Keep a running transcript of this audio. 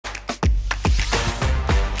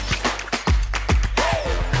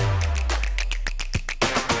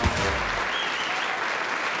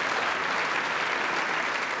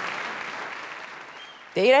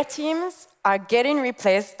Data teams are getting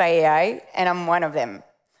replaced by AI, and I'm one of them.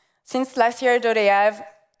 Since last year, AI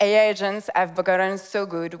agents have gotten so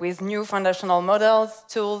good with new foundational models,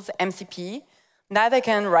 tools, MCP. Now they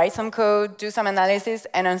can write some code, do some analysis,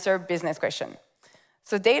 and answer business questions.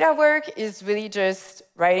 So data work is really just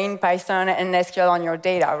writing Python and SQL on your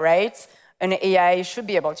data, right? An AI should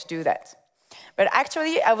be able to do that. But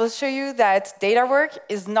actually, I will show you that data work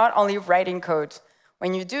is not only writing code.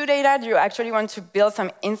 When you do data, you actually want to build some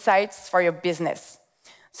insights for your business.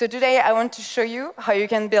 So today, I want to show you how you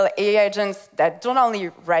can build AI agents that don't only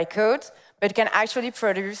write code, but can actually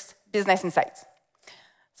produce business insights.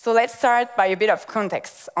 So let's start by a bit of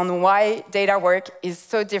context on why data work is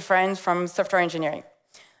so different from software engineering.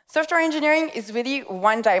 Software engineering is really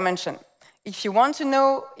one dimension. If you want to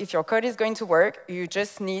know if your code is going to work, you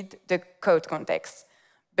just need the code context.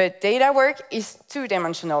 But data work is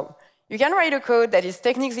two-dimensional. You can write a code that is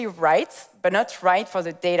technically right, but not right for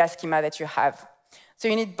the data schema that you have. So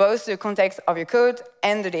you need both the context of your code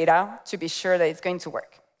and the data to be sure that it's going to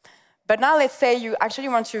work. But now let's say you actually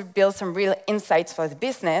want to build some real insights for the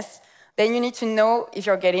business, then you need to know if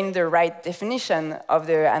you're getting the right definition of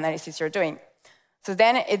the analysis you're doing. So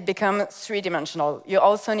then it becomes three-dimensional. You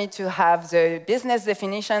also need to have the business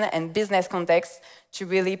definition and business context to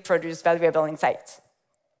really produce valuable insights.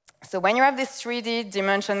 So when you have this 3D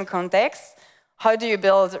dimension context, how do you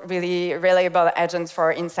build really reliable agents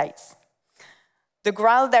for insights? The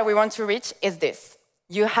goal that we want to reach is this.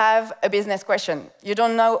 You have a business question. You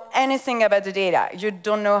don't know anything about the data. You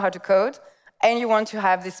don't know how to code. And you want to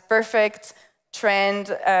have this perfect trend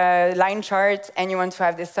line chart, and you want to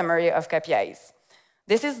have this summary of KPIs.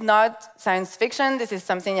 This is not science fiction. This is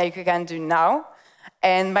something that you can do now.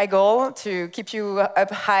 And my goal to keep you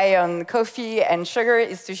up high on coffee and sugar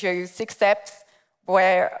is to show you 6 steps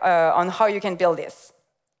on how you can build this.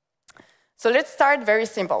 So let's start very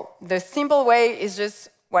simple. The simple way is just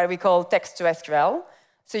what we call text to SQL.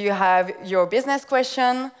 So you have your business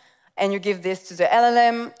question, and you give this to the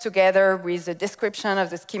LLM together with the description of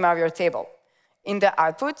the schema of your table. In the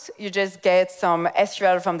output, you just get some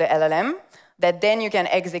SQL from the LLM that then you can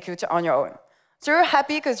execute on your own. So you're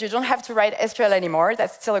happy because you don't have to write SQL anymore.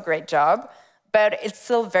 That's still a great job, but it's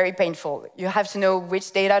still very painful. You have to know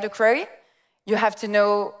which data to query. You have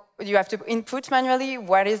to input manually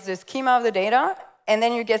what is the schema of the data, and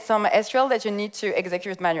then you get some SQL that you need to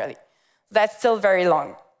execute manually. That's still very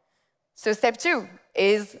long. So step 2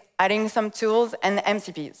 is adding some tools and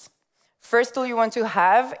MCPs. First tool you want to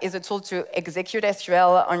have is a tool to execute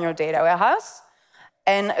SQL on your data warehouse.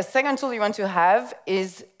 And a second tool you want to have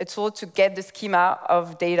is a tool to get the schema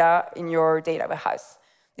of data in your data warehouse.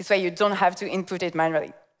 This way you don't have to input it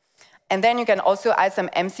manually. And then you can also add some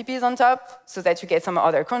MCPs on top so that you get some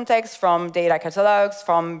other context from data catalogs,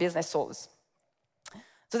 from business tools.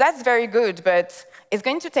 So that's very good, but it's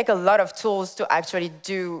going to take a lot of tools to actually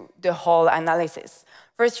do the whole analysis.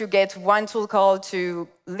 First, you get one tool call to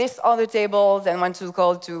list all the tables, and one tool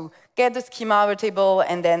call to get the schema of a table,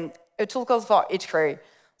 and then a tool call for each query.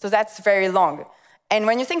 So that's very long. And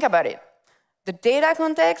when you think about it, the data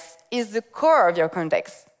context is the core of your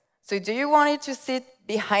context. So do you want it to sit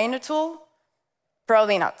behind a tool?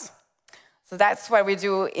 Probably not. So that's what we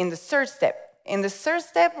do in the third step. In the third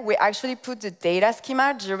step, we actually put the data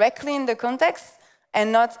schema directly in the context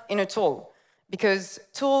and not in a tool. Because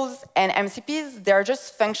tools and MCPs, they're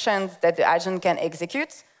just functions that the agent can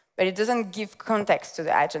execute, but it doesn't give context to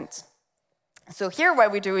the agent. So here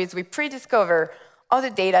what we do is we pre-discover all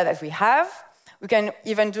the data that we have. We can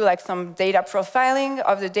even do like some data profiling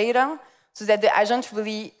of the data so that the agent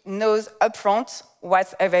really knows upfront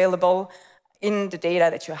what's available in the data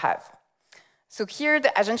that you have. So here,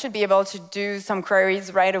 the agent should be able to do some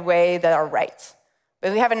queries right away that are right.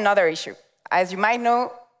 But we have another issue. As you might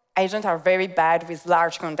know, agents are very bad with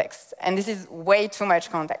large context, and this is way too much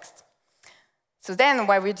context. So then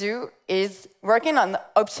what we do is working on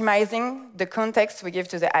optimizing the context we give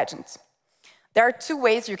to the agent. There are 2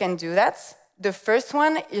 ways you can do that. The first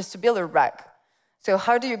one is to build a RAG. So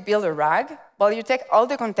how do you build a RAG? Well, you take all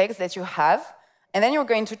the context that you have, and then you're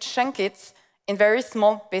going to chunk it in very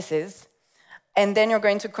small pieces. And then you're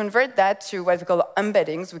going to convert that to what we call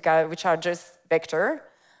embeddings, which are just vector.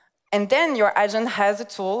 And then your agent has a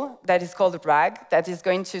tool that is called RAG that is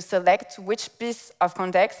going to select which piece of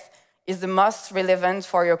context is the most relevant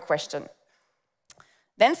for your question.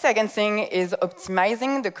 Then second thing is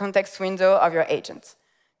optimizing the context window of your agent.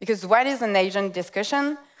 Because what is an agent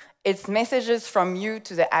discussion? It's messages from you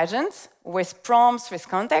to the agent with prompts with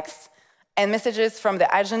context, and messages from the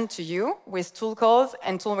agent to you with tool calls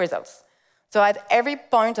and tool results. So at every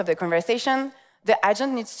point of the conversation, the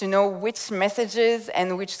agent needs to know which messages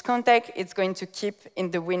and which context it's going to keep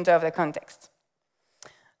in the window of the context.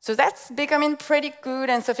 So that's becoming pretty good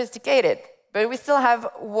and sophisticated, but we still have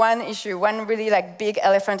one issue, one really big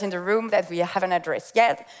elephant in the room that we haven't addressed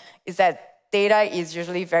yet, is that data is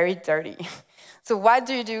usually very dirty. So what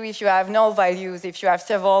do you do if you have null values, if you have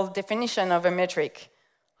several definitions of a metric?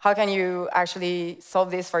 How can you actually solve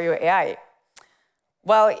this for your AI?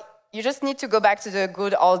 Well, you just need to go back to the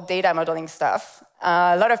good old data modeling stuff.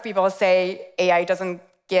 A lot of people say AI doesn't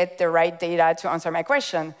get the right data to answer my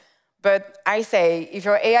question. But I say, if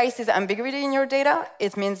your AI sees ambiguity in your data,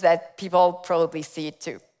 it means that people probably see it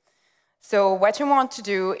too. So what you want to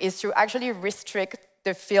do is to actually restrict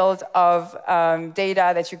the field of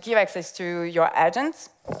data that you give access to your agent.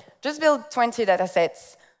 Just build 20 data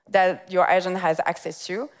sets that your agent has access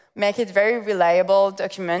to, make it very reliable,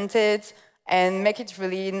 documented, and make it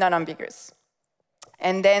really non-ambiguous.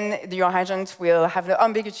 And then your agent will have the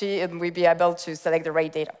ambiguity and will be able to select the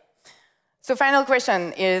right data. So final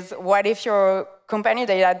question is, what if your company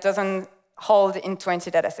data doesn't hold in 20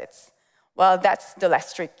 datasets? Well, that's the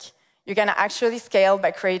last trick. You can actually scale by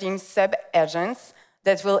creating sub-agents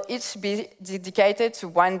that will each be dedicated to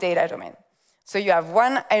one data domain. So you have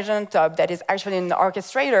one agent top that is actually an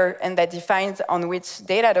orchestrator and that defines on which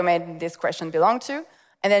data domain this question belongs to,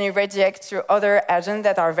 and then you redirect to other agents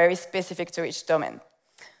that are very specific to each domain.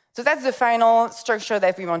 So that's the final structure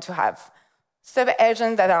that we want to have.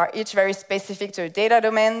 Sub-agents that are each very specific to a data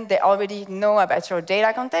domain, they already know about your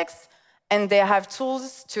data context, and they have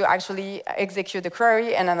tools to actually execute the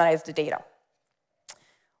query and analyze the data.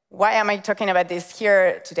 Why am I talking about this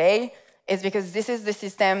here today? Is because this is the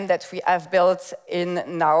system that we have built in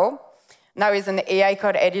Now. Now is an AI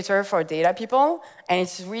code editor for data people, and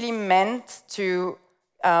it's really meant to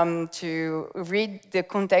read the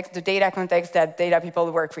context, the data context that data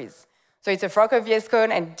people work with. So it's a fork of VS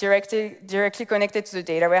Code and directly connected to the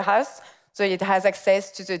data warehouse. So it has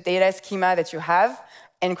access to the data schema that you have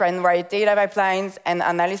and can write data pipelines and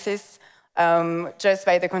analysis just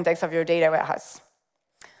by the context of your data warehouse.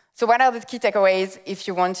 So what are the key takeaways if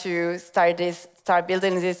you want to start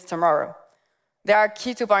building this tomorrow? There are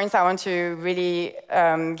key 2 points I want to really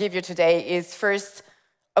give you today. Is first,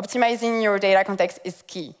 optimizing your data context is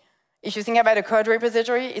key. If you think about a code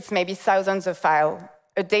repository, it's maybe thousands of files.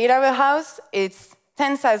 A data warehouse, it's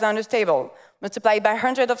 10,000 of tables, multiplied by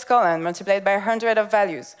 100 of columns, multiplied by 100 of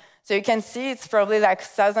values. So you can see it's probably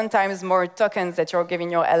 1,000 times more tokens that you're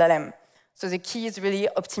giving your LLM. So the key is really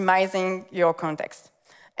optimizing your context.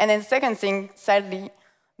 And then second thing, sadly,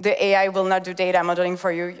 the AI will not do data modeling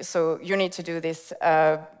for you, so you need to do this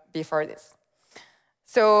before this.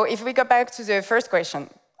 So if we go back to the first question,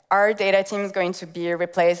 are data teams going to be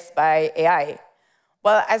replaced by AI?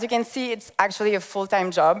 Well, as you can see, it's actually a full-time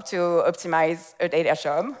job to optimize a data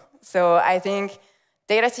job. So I think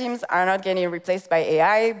data teams are not getting replaced by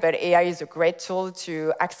AI, but AI is a great tool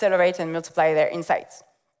to accelerate and multiply their insights.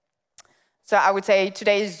 So I would say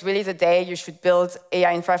today is really the day you should build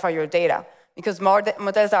AI infra for your data, because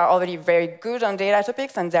models are already very good on data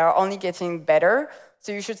topics, and they are only getting better.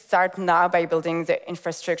 So you should start now by building the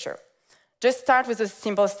infrastructure. Just start with a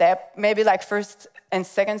simple step. Maybe first and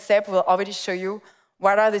second step will already show you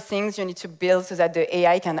what are the things you need to build so that the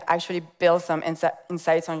AI can actually build some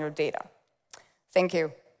insights on your data. Thank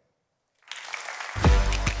you.